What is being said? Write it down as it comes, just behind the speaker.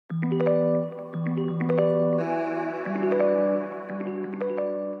Hey,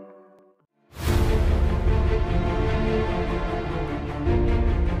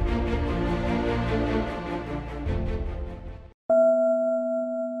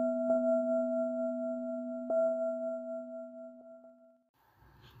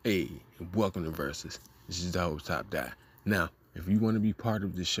 and welcome to Versus. This is the whole Top Guy. Now, if you want to be part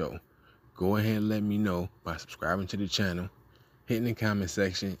of the show, go ahead and let me know by subscribing to the channel, hitting the comment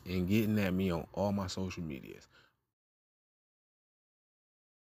section, and getting at me on all my social medias.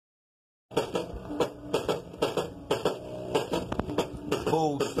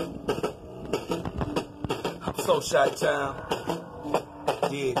 Booze. I'm so Chi-Town.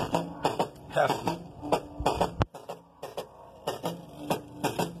 Yeah. Heffna.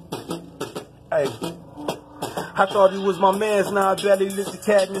 Hey, I thought he was my man's, now I barely lift the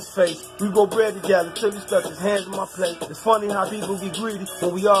cat in his face. We go bread together till he stuck his hands in my plate. It's funny how people get greedy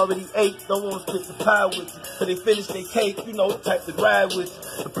when we already ate. Don't want to split the pie with you, so they finish their cake, you know, type to ride with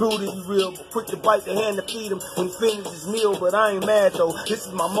you. To prove that he real, but quick to bite the hand to feed him when he finishes his meal. But I ain't mad though, this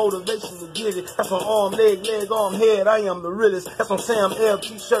is my motivation to get it. That's on arm, leg, arm, head, I am the realest. That's on Sam L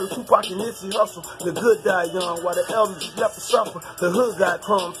t-shirt, Tupac and Nipsey Hustle. The good die young, while the elders just left to suffer. The hood got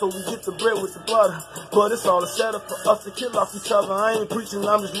crumbs, so we get the bread with the butter. But it's all a setup for us to kill off each other. I ain't preaching,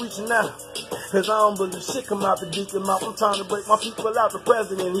 I'm just reaching out. Cause I don't believe shit come out the deacon mouth. I'm trying to break my people out. The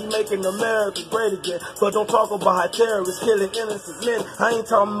president, he making America great again. But don't talk about how terrorists killing innocent men. I ain't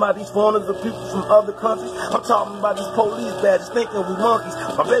talking about these foreigners or people from other countries. I'm talking about these police badges thinking we monkeys.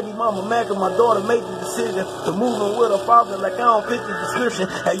 My baby mama mad cause my daughter made the decision to move in with her father like I don't fit the description.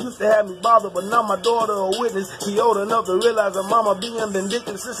 That used to have me bothered, but now my daughter a witness. She old enough to realize her mama being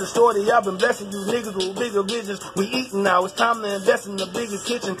vindictive. Since a shorty, I've been blessing you niggas with bigger visions. We eating now, it's time to invest in the biggest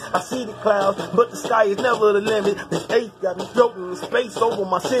kitchen. I see the clouds, but the sky is never the limit. This eighth got me floating in space over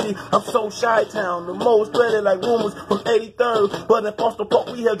my city. I'm so Chi-Town, the most spread like rumors from 83rd. But in Foster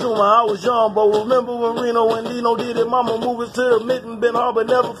Park we had Juma, I was young, but remember when Reno and Dino did it? Mama moving to the mitten, Ben Harbor,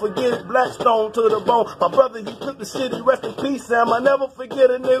 never forget it. Blackstone to the bone. My brother, he took the city, rest in peace, Sam. I never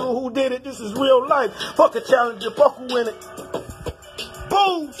forget a nigga who did it. This is real life. Fuck a challenger, fuck who in it.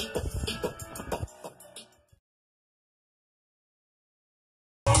 Booze!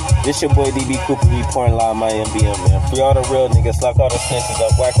 This your boy DB Cooper, reporting live my MBM, man. Free all the real niggas, lock all the snitches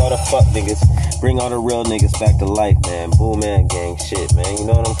up, whack all the fuck niggas, bring all the real niggas back to life, man. Boom, man, gang shit, man. You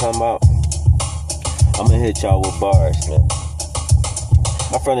know what I'm talking about? I'ma hit y'all with bars, man.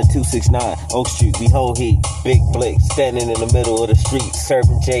 I'm from the 269, Oak Street, we whole heat. Big Blick, standing in the middle of the street,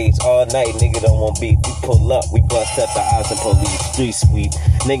 serving J's all night. Nigga don't want beef. We pull up, we bust up the eyes and police. Street sweep.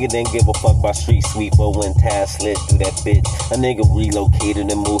 Nigga didn't give a fuck about street sweep, but when Taz slid through that bitch, a nigga relocated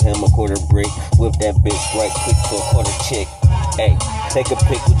and moved him a quarter brick. Whip that bitch right quick to a quarter chick. Hey, take a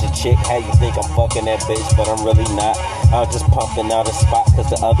pic with your chick. How you think I'm fucking that bitch, but I'm really not. I'm just pumping out a spot, cause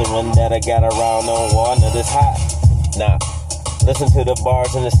the other one that I got around on Walnut is hot. Nah. Listen to the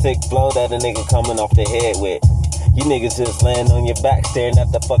bars and the sick flow that a nigga coming off the head with. You niggas just laying on your back staring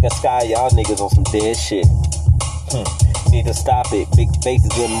at the fucking sky. Y'all niggas on some dead shit. Need to stop it. Big faces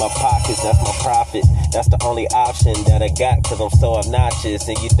in my pockets, that's my profit. That's the only option that I got, cause I'm so obnoxious.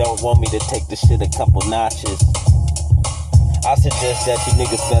 And you don't want me to take the shit a couple notches. I suggest that you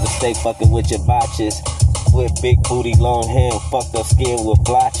niggas better stay fucking with your botches. With big booty, long hair, and fucked up skin with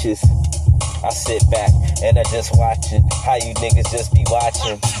blotches. I sit back and I just watch it. How you niggas just be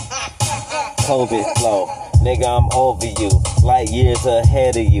watching. COVID flow. Nigga, I'm over you. Light years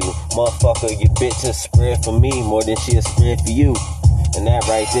ahead of you. Motherfucker, your bitch is spread for me more than she is spread for you. And that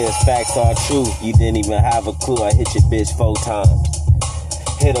right there is facts are true. You didn't even have a clue. I hit your bitch 4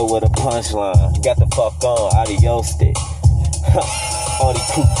 times. Hit her with a punchline. Got the fuck on, adios it. Only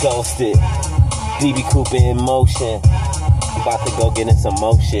Coop ghosted. DB Cooper in motion. About to go get in some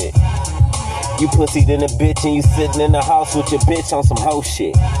more shit. You pussied in a bitch and you sitting in the house with your bitch on some hoe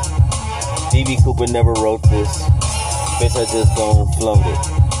shit. DB Cooper never wrote this. Bitch, I just go and float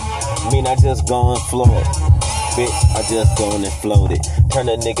it. I just go and float it. Bitch, I just go and float it. Turn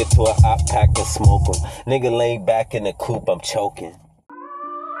a nigga to a hot pack and smoke him. Nigga lay back in the coop, I'm choking.